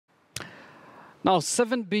Now,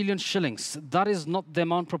 7 billion shillings, that is not the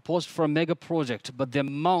amount proposed for a mega project, but the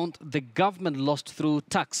amount the government lost through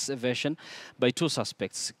tax evasion by two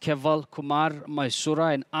suspects. Keval, Kumar,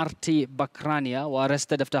 Maisura and Arti, Bakrania were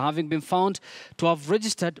arrested after having been found to have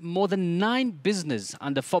registered more than 9 businesses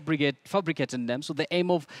under fabricated names with the aim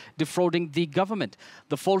of defrauding the government.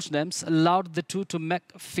 The false names allowed the two to make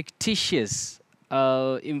fictitious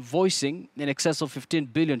invoicing in excess of 15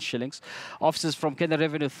 billion shillings. Officers from Kenya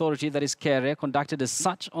Revenue Authority, that is KRA, conducted a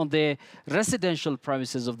search on the residential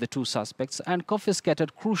premises of the two suspects and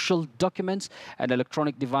confiscated crucial documents and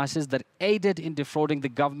electronic devices that aided in defrauding the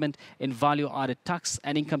government in value-added tax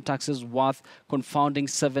and income taxes worth confounding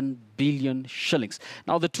 7 billion shillings.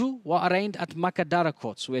 Now, the two were arraigned at Makadara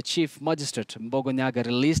courts, where Chief Magistrate Mbogo Nyaga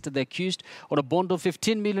released the accused on a bond of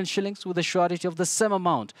 15 million shillings with a surety of the same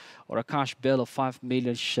amount or a cash bail of 5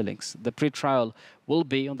 million shillings. The pretrial will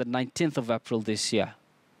be on the 19th of April this year.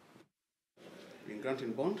 In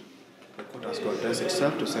granting bond, the court has condensed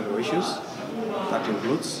itself to several issues. That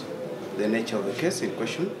includes the nature of the case in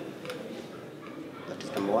question. That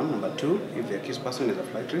is number one. Number two, if the accused person is a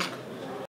flight risk.